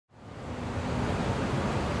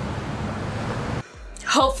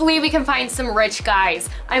Hopefully we can find some rich guys.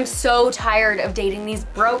 I'm so tired of dating these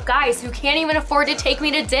broke guys who can't even afford to take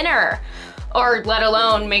me to dinner. Or let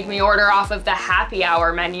alone make me order off of the happy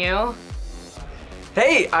hour menu.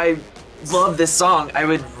 Hey, I love this song. I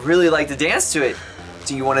would really like to dance to it.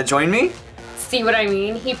 Do you want to join me? See what I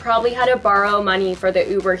mean? He probably had to borrow money for the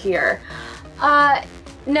Uber here.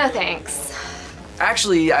 No thanks.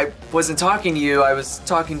 Actually, I wasn't talking to you. I was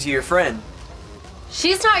talking to your friend.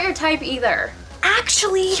 She's not your type either.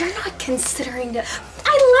 Actually, You're not considering to...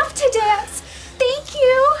 I love to dance. Thank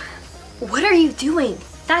you. What are you doing?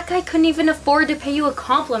 That guy couldn't even afford to pay you a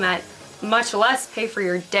compliment, much less pay for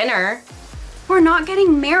your dinner. We're not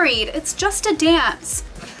getting married. It's just a dance.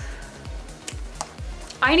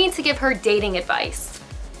 I need to give her dating advice.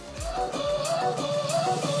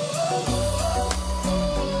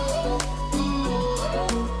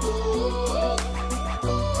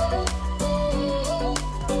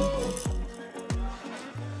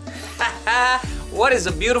 What is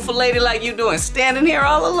a beautiful lady like you doing standing here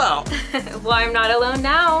all alone? Well, I'm not alone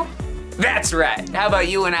now. That's right. How about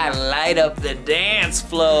you and I light up the dance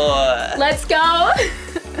floor? Let's go.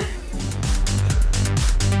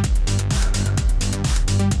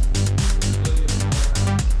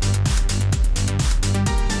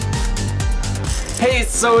 Hey,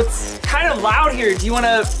 so it's kind of loud here. Do you want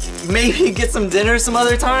to maybe get some dinner some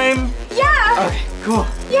other time? Yeah. Okay, cool.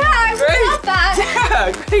 Yeah, I really love that.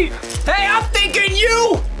 Yeah, great. Hey, I'm thinking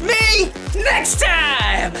you, me, next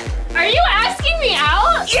time. Are you asking me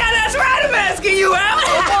out? Yeah, that's right. I'm asking you out.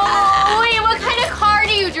 Oh, wait, what kind of car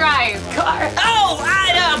do you drive? Car. Oh,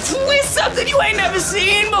 it's something you ain't never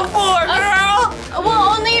seen before, girl.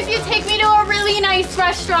 Well, only if you take me to a really nice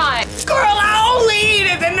restaurant. Girl, I only eat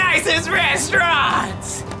at the nicest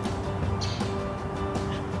restaurants.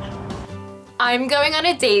 I'm going on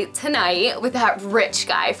a date tonight with that rich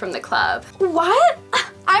guy from the club. What?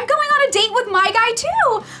 I'm going on a date with my guy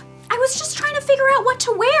too. I was just trying to figure out what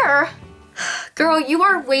to wear. Girl, you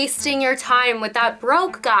are wasting your time with that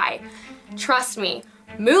broke guy. Trust me,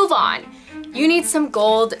 move on. You need some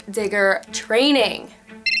gold digger training.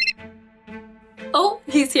 Oh,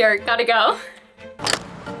 he's here, gotta go.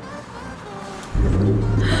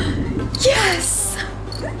 Yes!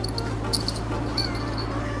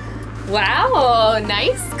 Wow,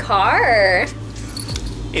 nice car.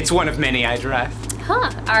 It's one of many I drive.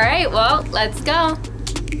 Huh, all right, well, let's go.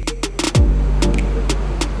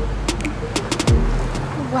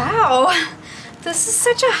 Wow, this is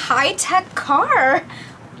such a high-tech car.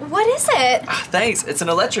 What is it? Thanks, it's an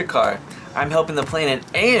electric car. I'm helping the planet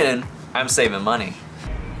and I'm saving money.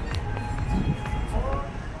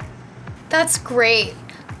 That's great.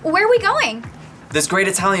 Where are we going? This great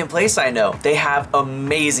Italian place I know, they have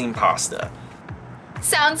amazing pasta.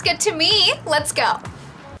 Sounds good to me. Let's go.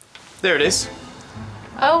 There it is.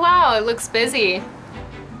 Oh wow, it looks busy.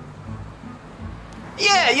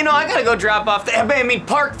 Yeah, you know, I gotta go drop off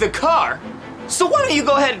park the car. So why don't you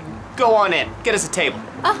go ahead and go on in. Get us a table.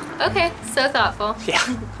 Oh, okay, so thoughtful. Yeah,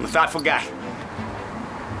 I'm a thoughtful guy.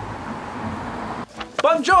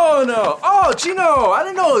 Buongiorno! Oh, Gino, I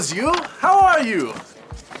didn't know it was you. How are you?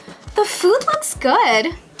 The food looks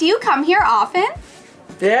good. Do you come here often?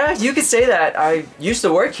 Yeah, you could say that. I used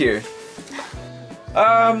to work here.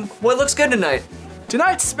 What looks good tonight?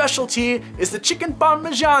 Tonight's specialty is the chicken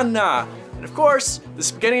parmigiana. And of course, the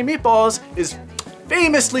spaghetti and meatballs is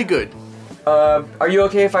famously good. Are you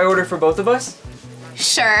okay if I order for both of us?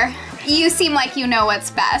 Sure. You seem like you know what's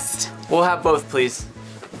best. We'll have both, please.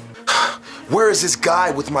 Where is this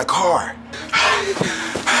guy with my car?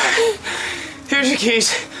 Here's your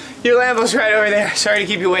keys. Your Lambo's right over there. Sorry to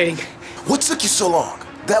keep you waiting. What took you so long?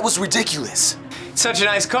 That was ridiculous. Such a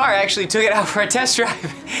nice car, I actually took it out for a test drive.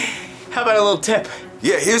 How about a little tip?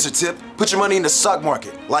 Yeah, here's a tip. Put your money in the stock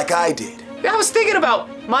market, like I did. I was thinking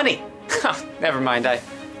about money. Never mind, I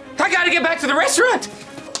gotta get back to the restaurant.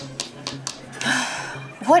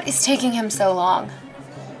 What is taking him so long?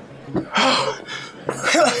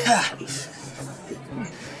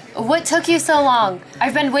 What took you so long?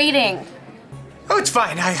 I've been waiting. Oh, it's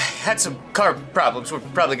fine. I had some car problems. We're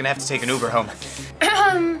probably gonna have to take an Uber home.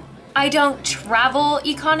 I don't travel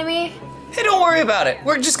economy. Hey, don't worry about it.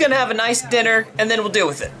 We're just gonna have a nice dinner and then we'll deal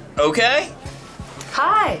with it, okay?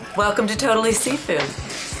 Hi, welcome to Totally Seafood.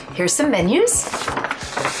 Here's some menus.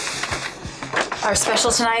 Our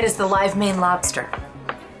special tonight is the live Maine lobster.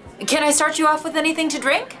 Can I start you off with anything to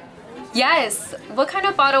drink? Yes. What kind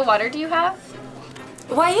of bottled water do you have?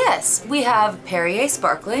 Why, yes. We have Perrier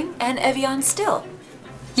Sparkling and Evian Still.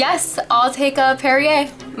 Yes, I'll take a Perrier,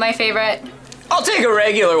 my favorite. I'll take a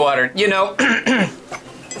regular water, you know,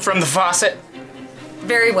 from the faucet.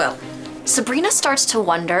 Very well. Sabrina starts to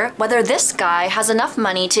wonder whether this guy has enough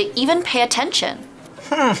money to even pay attention.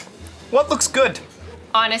 What looks good?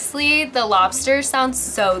 Honestly, the lobster sounds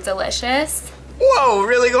so delicious. Whoa,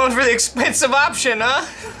 really going for the expensive option, huh?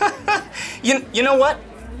 You know what?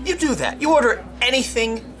 You do that. You order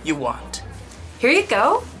anything you want. Here you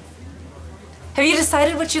go. Have you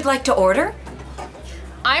decided what you'd like to order?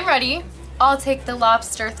 I'm ready. I'll take the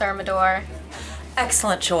lobster thermidor.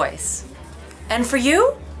 Excellent choice. And for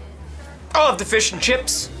you? I'll have the fish and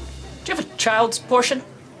chips. Do you have a child's portion?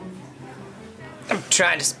 I'm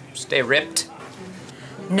trying to stay ripped.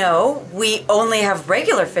 No, we only have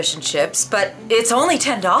regular fish and chips, but it's only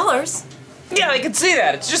 $10. Yeah, I can see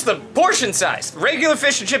that. It's just the portion size. Regular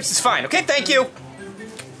fish and chips is fine, okay? Thank you.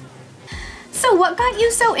 So what got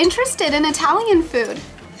you so interested in Italian food?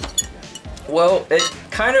 Well, it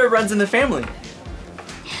kind of runs in the family.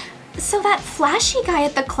 So that flashy guy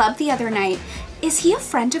at the club the other night, is he a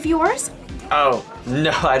friend of yours? Oh,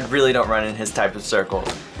 no, I really don't run in his type of circle.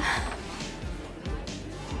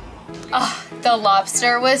 Oh, the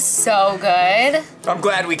lobster was so good. I'm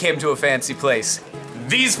glad we came to a fancy place.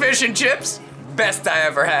 These fish and chips, best I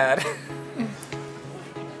ever had.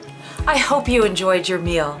 I hope you enjoyed your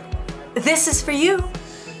meal. This is for you.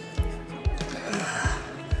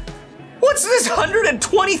 What's this,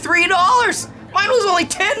 $123? Mine was only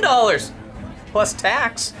 $10, plus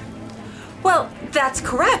tax. Well, that's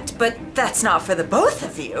correct, but that's not for the both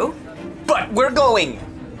of you. But we're going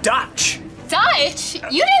Dutch. Dutch?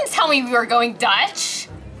 You didn't tell me we were going Dutch.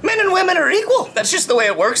 Men and women are equal. That's just the way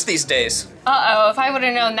it works these days. Uh-oh, if I would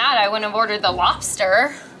have known that, I wouldn't have ordered the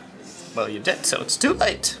lobster. Well, you did, so it's too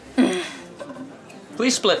late.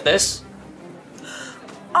 Please split this.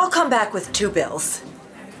 I'll come back with 2 bills.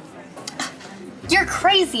 You're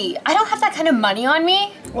crazy. I don't have that kind of money on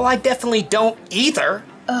me. Well, I definitely don't either.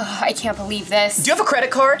 Ugh, I can't believe this. Do you have a credit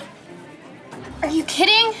card? Are you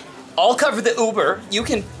kidding? I'll cover the Uber. You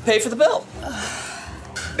can pay for the bill.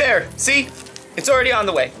 There, see? It's already on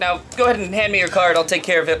the way. Now, go ahead and hand me your card. I'll take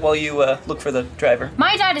care of it while you look for the driver.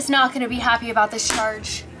 My dad is not going to be happy about this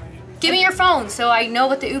charge. Give me your phone so I know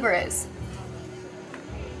what the Uber is.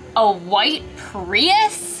 A white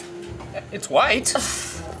Prius? It's white.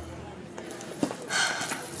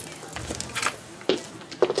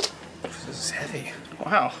 This is heavy.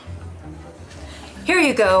 Wow. Here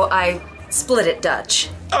you go. I split it Dutch.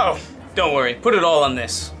 Oh, don't worry. Put it all on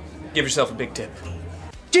this. Give yourself a big tip.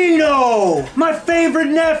 Dino! My favorite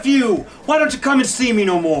nephew! Why don't you come and see me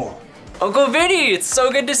no more? Uncle Vinny, it's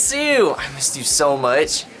so good to see you. I missed you so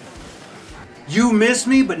much. You miss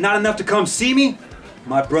me, but not enough to come see me?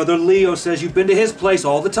 My brother Leo says you've been to his place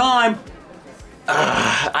all the time.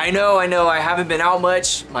 I know, I haven't been out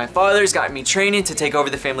much. My father's got me training to take over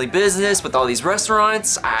the family business with all these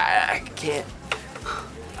restaurants. I can't.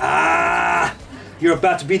 Ah, you're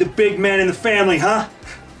about to be the big man in the family, huh?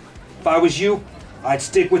 If I was you, I'd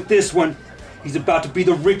stick with this one. He's about to be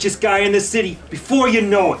the richest guy in the city before you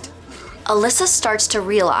know it. Alyssa starts to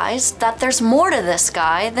realize that there's more to this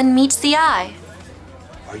guy than meets the eye.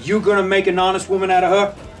 Are you gonna make an honest woman out of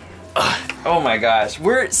her? Oh my gosh,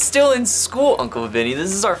 we're still in school, Uncle Vinny.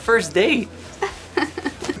 This is our first date.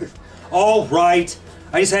 All right.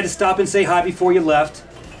 I just had to stop and say hi before you left.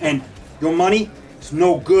 And your money is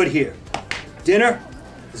no good here. Dinner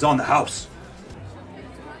is on the house.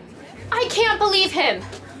 I can't believe him.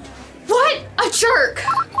 What a jerk.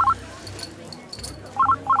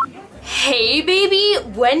 Hey, baby,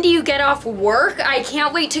 when do you get off work? I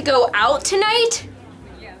can't wait to go out tonight.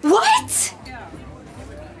 What?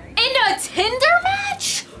 In a Tinder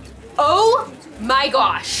match? Oh my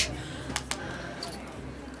gosh.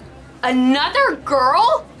 Another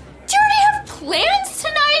girl? Do you already have plans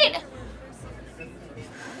tonight?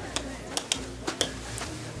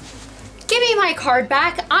 Give me my card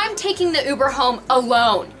back. I'm taking the Uber home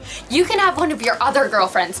alone. You can have one of your other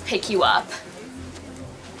girlfriends pick you up.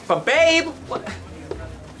 But babe, what?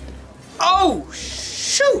 Oh,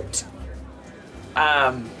 shoot.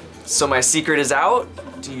 So my secret is out?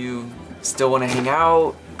 Do you still want to hang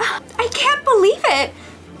out? I can't believe it.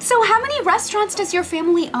 So how many restaurants does your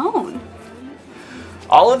family own?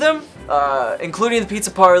 All of them? Including the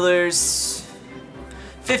pizza parlors,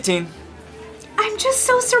 15. I'm just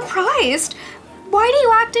so surprised. Why do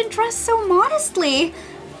you act and dress so modestly?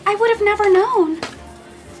 I would have never known.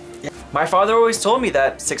 My father always told me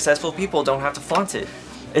that successful people don't have to flaunt it.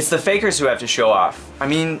 It's the fakers who have to show off. I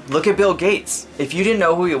mean, look at Bill Gates. If you didn't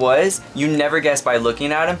know who he was, you never guessed by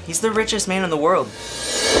looking at him. He's the richest man in the world.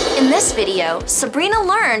 In this video, Sabrina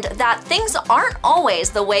learned that things aren't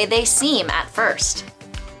always the way they seem at first.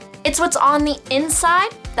 It's what's on the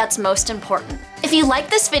inside that's most important. If you like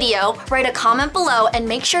this video, write a comment below and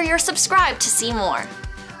make sure you're subscribed to see more.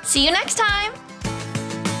 See you next time!